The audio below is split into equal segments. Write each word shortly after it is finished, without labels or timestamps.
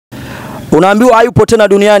Unaambiwa hayupo tena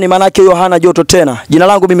duniani, maana yake huyo hana joto tena. Jina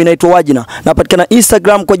langu mimi naitwa Wajina. Napatikana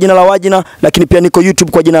Instagram kwa jina la Wajina, lakini pia niko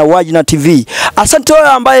YouTube kwa jina la Wajina TV. Asante wewe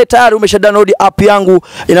ambaye tayari umeshadownload app yangu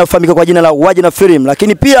inayofahamika kwa jina la Wajina Film.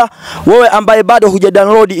 Lakini pia wewe ambaye bado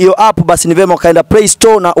hujadownload hiyo app, basi ni vema ukaenda Play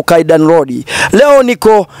Store na ukaidownload. Leo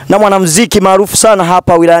niko na mwanamuziki maarufu sana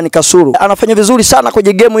hapa wilayani Kasulu. Anafanya vizuri sana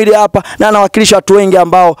kwenye game ile hapa na anawakilisha watu wengi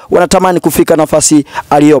ambao wanatamani kufika nafasi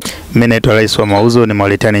aliyopo. Mimi naitwa Rais wa Mauzo, ni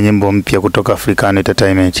mwaleteani nyimbo mpya kutoka African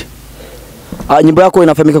Entertainment. Nyimbo yako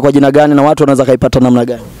inafahamika kwa jina gani na watu wanaweza kaipata namna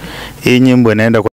gani? Hii nyimbo inaenda